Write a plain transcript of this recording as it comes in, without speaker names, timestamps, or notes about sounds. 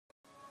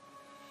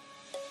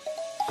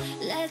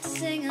Let's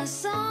sing a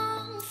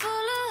song full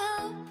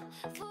of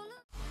hope, full of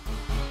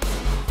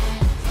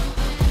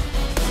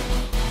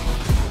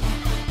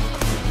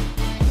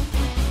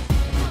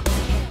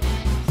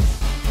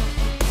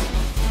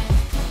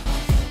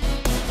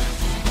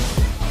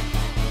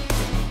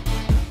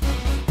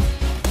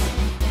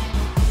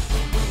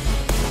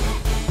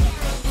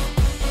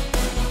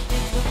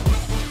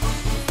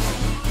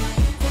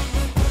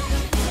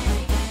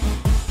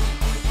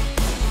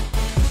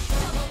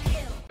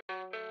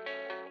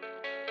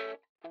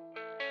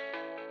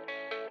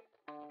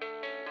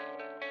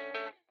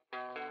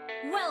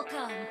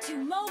Welcome to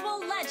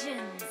Mobile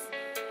Legends!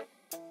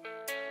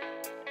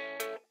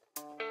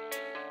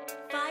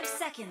 5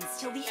 seconds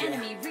till the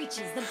enemy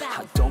reaches the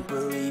battlefield. I don't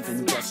believe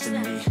in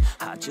destiny,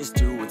 I just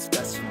do what's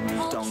best for me.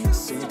 Don't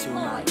listen to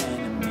my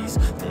enemies,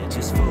 they're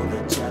just full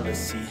of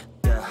jealousy.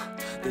 Yeah,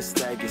 this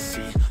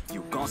legacy,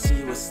 you gon'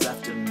 see what's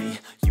left of me.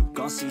 You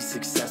gon' see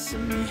success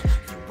in me,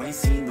 you ain't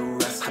seen the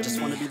rest of me. I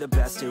just wanna be the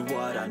best at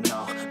what I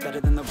know,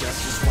 better than the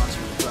rest, just watch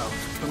me grow.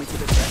 Put me to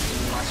the test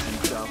and watch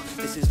me grow.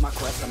 This is my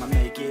quest, I'ma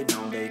make it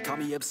known. They call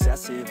me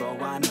obsessive, oh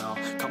I know.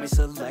 Call me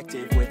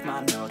selective with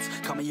my notes,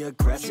 call me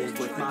aggressive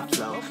with my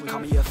flow. Call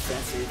me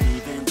offensive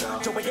even though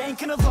Joe, I ain't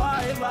gonna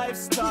lie,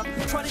 life's tough.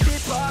 Try to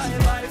get by,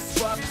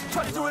 life's rough.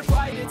 Try to do it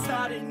right, it's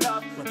not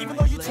enough. Even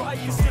though you try,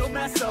 you still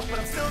mess up. But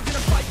I'm still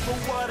gonna fight for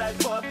what I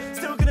love.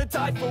 Still gonna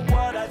die for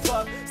what I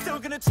love. Still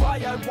gonna try,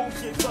 I won't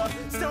give up.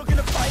 Still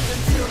gonna fight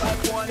until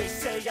I won. They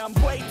say I'm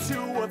way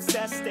too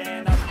obsessed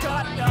and I've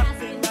got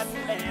nothing left.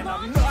 And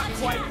I'm not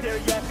quite there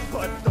yet,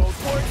 but those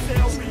words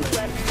they'll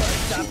regret.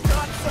 Cause I've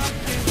got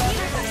something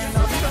left and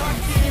I'm not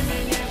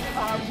giving in.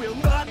 I will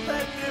not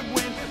let them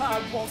win.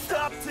 I won't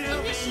stop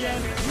till the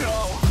end,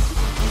 no.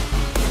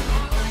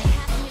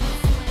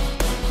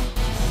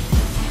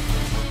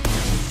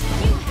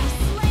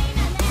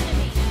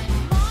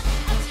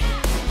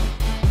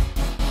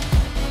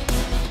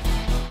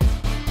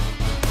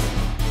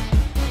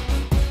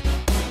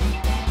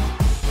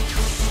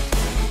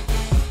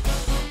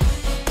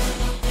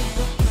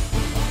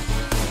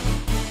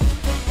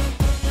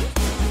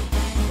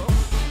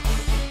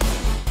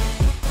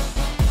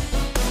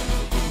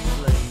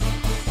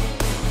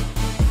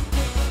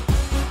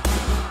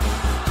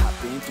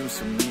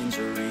 Some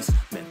injuries,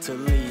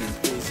 mentally and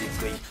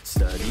physically.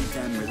 Study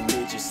them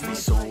religiously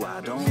so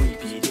I don't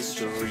repeat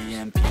history.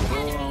 And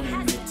people won't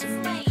admit to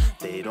me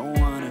they don't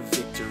want a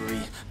victory.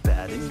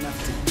 Bad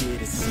enough to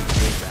get a seat,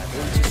 they'd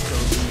rather just go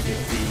leave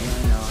it be.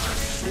 I know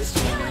this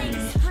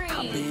journey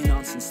I've been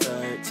on since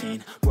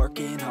 13,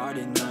 working hard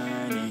and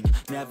learning,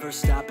 never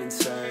stopping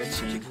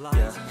searching.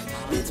 Yeah,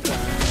 it's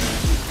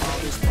burning. All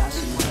this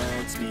passion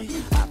hurts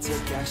me. I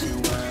take action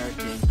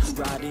working,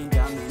 writing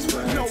down these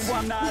words. No,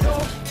 I'm not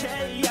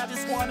okay, I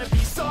just wanna be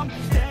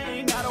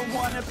something. I don't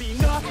wanna be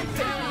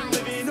nothing,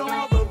 living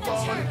all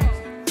alone.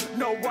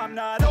 No, I'm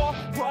not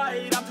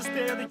alright, I'm just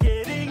barely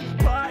getting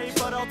by.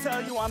 But I'll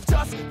tell you I'm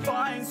just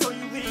fine, so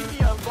you leave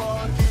me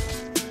alone.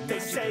 They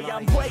say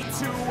I'm way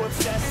too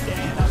obsessed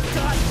and I've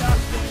got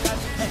nothing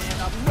left.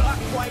 And I'm not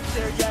quite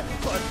there yet,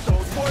 but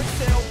those words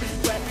they'll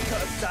regret.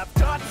 Cause I've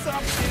got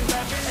something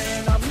left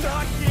and I'm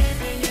not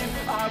giving in.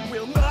 I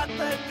will not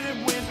let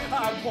them win,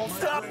 I won't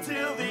stop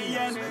till the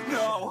end,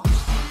 no.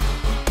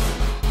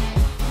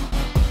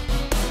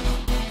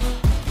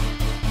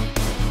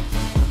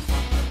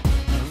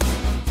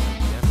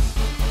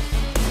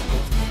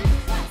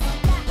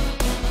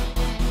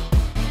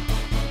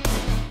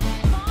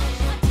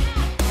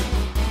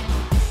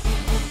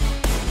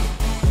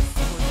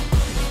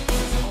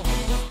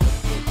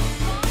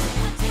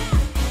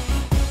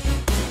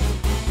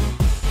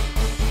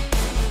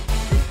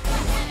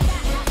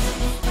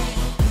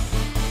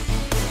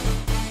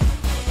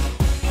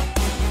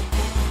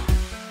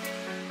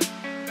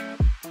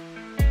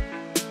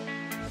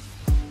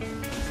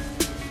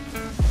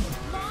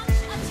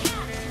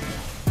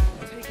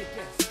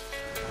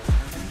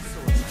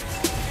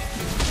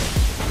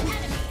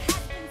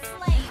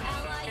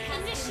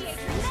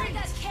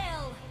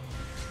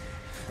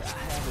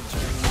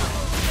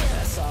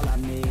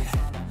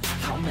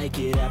 Make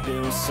it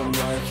happen with some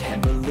work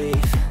and belief.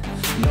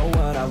 Know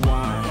what I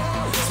want,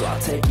 so I'll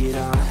take it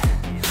on.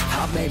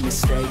 I've made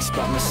mistakes,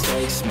 but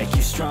mistakes make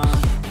you strong.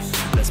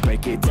 Let's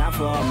break it down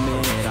for a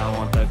minute. I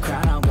want the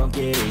crown, I'm gon'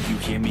 get it. You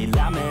hear me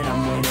loud, man,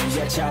 I'm winning.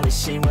 Yeah, Charlie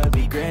Sheen will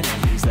be grinning.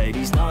 These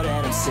ladies know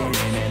that I'm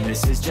sinning, and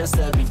this is just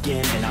the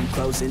beginning. I'm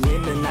closing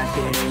in the ninth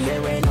inning.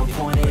 There ain't no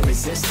point in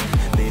resisting.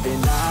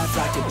 Living life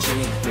like a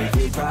dream, live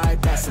it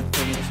right, that's the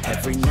thing.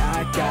 Every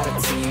night, got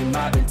a team,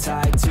 I've been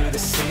tied to the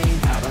scene.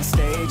 Out on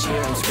stage,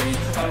 here I'm screaming,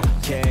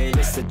 okay,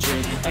 it's a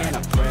dream. And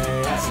I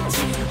pray as a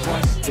team,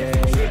 one day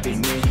it'll be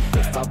me.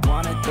 If I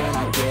want it, then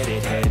I get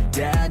it. Head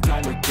down,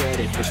 don't regret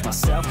it. Push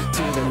myself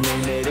to the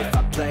limit. If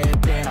I play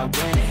it, then I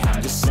win it.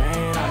 I'm just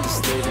saying, I'm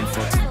just living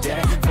for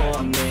today. For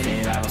a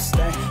minute, I don't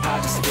stay, I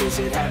just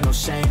visit. Have no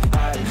shame,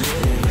 I admit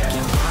it.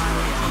 Looking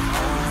right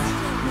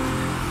at me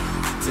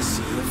to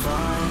see if I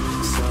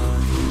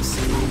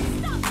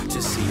succeed,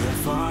 to see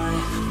if I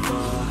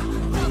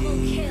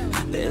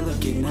believe. They're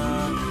looking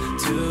up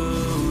to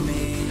me.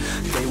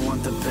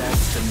 the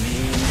best of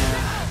me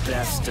now.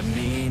 Best of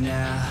me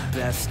now,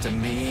 best of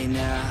me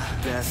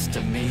now, best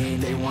of me.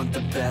 They want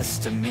the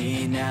best of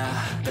me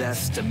now.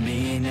 Best of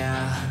me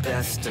now,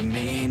 best of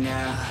me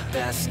now,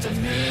 best of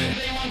me.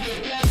 They want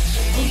the best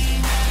of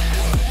me now.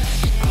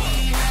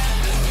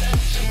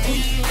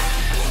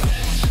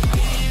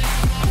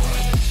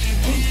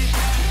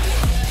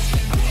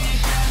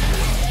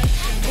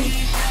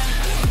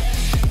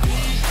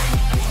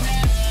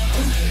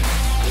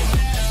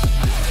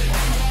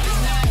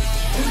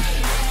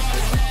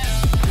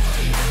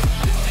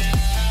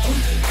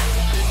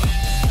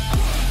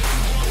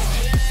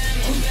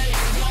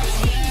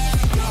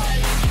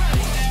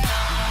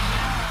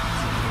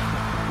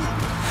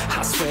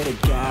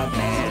 To God,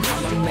 man,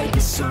 I'ma make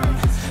it soon.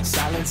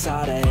 Silence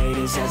all the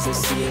haters as they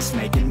see us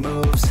making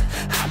moves.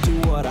 I do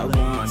what I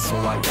want, so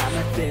I got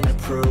nothing to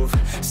prove.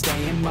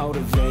 Staying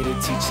motivated,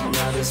 teaching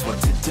others what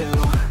to do.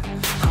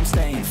 I'm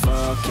staying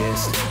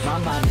focused, my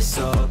mind is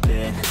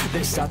open.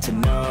 They start to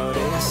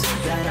notice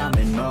that I'm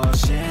in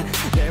motion.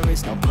 There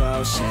is no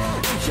potion,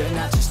 you're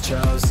not just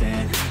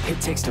chosen. It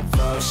takes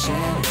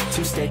devotion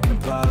to stay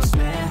composed,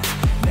 man.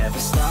 Never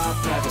stop,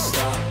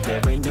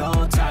 there ain't no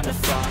time to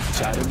fall.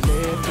 Try to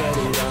live, get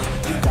it up,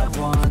 you got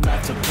one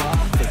life to pop.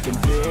 Thinking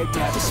big,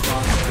 never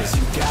small, cause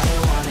you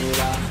gotta want it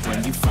all.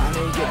 When you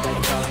finally get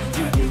that call,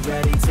 you get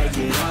ready, take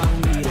it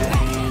on. Need a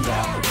hand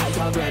out,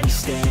 I already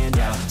stand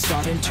out.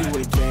 Starting to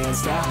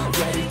advance now,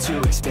 ready to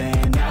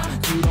expand now.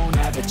 You don't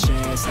have a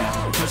chance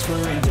now, cause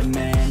we're in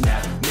demand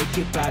now. Make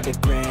it by the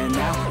grand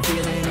now,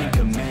 feeling in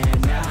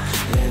command now.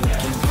 They're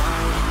looking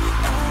right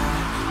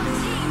at me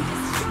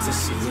to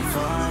see if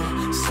I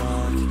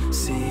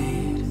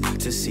succeed,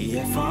 to see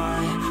if I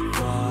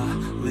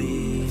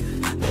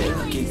believe. They're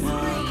looking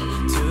up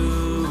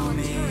to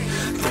me.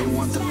 They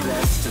want the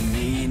best of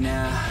me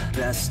now,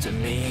 best of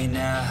me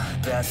now,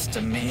 best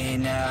of me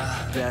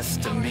now,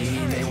 best of me.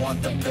 They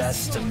want the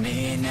best of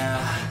me now,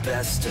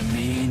 best of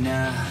me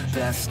now,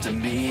 best of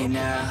me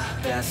now,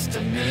 best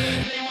of me.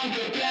 They want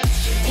the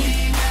best of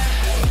me now.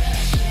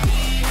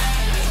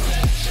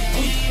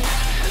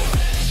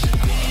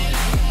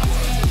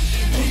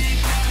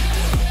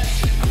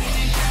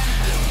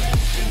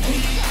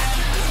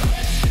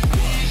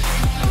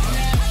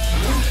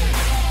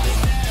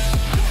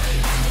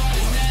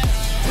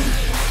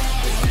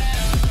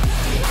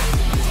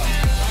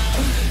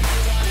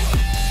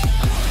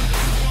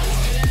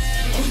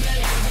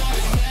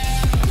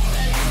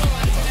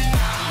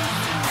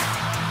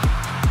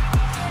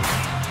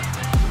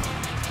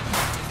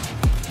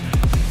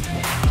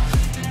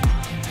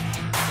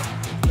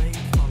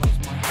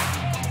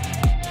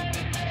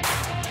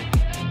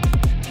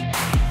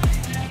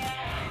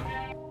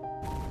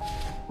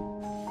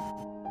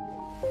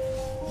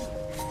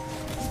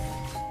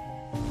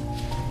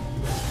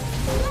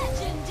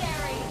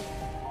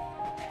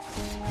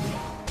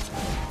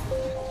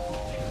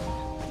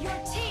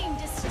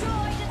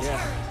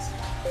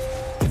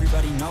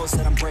 Knows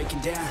that I'm breaking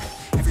down.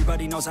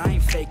 Everybody knows I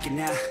ain't faking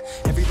now.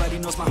 Everybody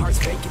knows my heart's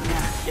faking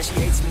now. Yeah, she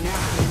hates me now,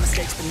 made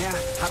mistakes, but now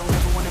I don't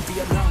ever wanna be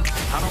alone.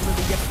 I don't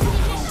really ever feel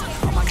alone.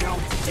 On my own,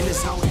 in the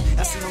zone,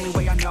 that's the only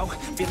way I know.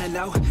 Feeling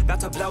low, about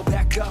to blow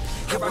back up.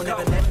 I won't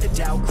ever let the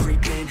doubt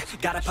creep in.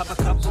 Gotta pop a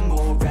couple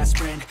more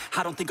aspirin.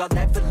 I don't think I'll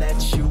ever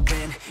let you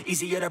in.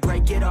 Easier to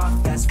break it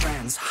off best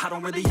friends. I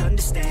don't really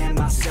understand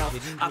myself.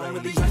 I don't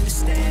really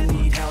understand,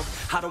 need help.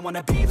 I don't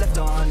wanna be left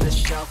on the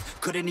shelf.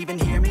 Couldn't even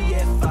hear me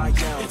if I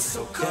yelled. It's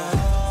so cold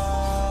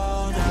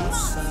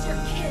outside.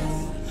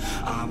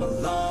 I'm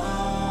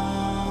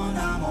alone,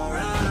 I'm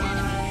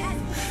alright.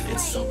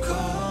 It's so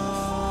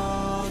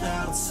cold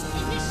outside.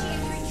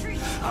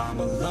 I'm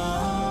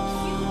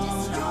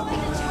alone, I'm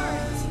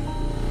alright.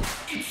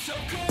 It's so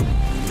cold.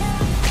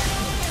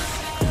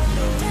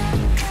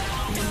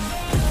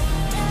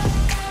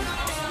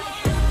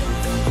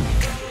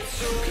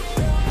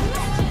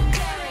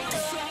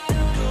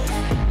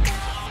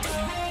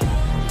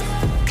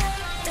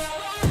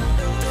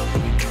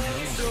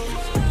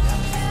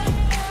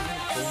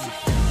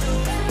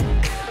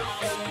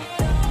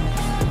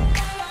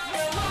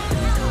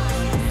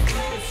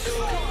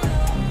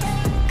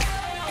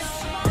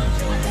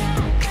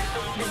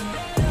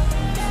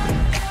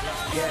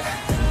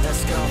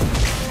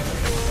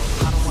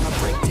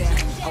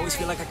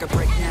 Feel like I could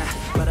break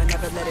now, but I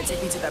never let it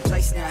take me to that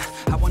place now.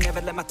 I won't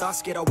ever let my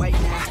thoughts get away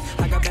now.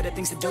 I got better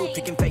things to do,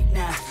 picking fate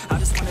now. I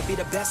just wanna be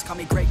the best, call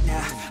me great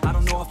now. I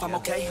don't know if I'm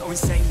okay or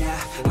insane now.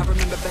 I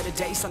remember better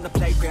days on the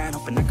playground,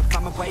 hoping I can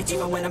find my way.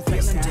 Even when I'm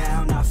feeling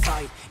down, I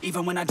fight.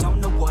 Even when I don't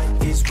know what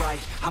is right,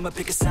 I'ma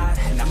pick a side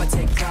and I'ma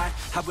take pride.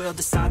 I will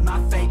decide my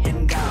fate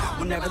and I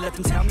will never let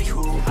them tell me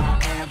who I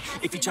am.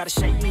 If you try to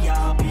shake me,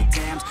 I'll be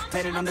damned.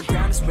 Planet on the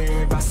ground is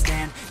where I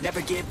stand.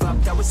 Never give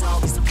up, that was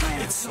always the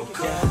plan. It's so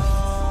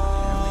cold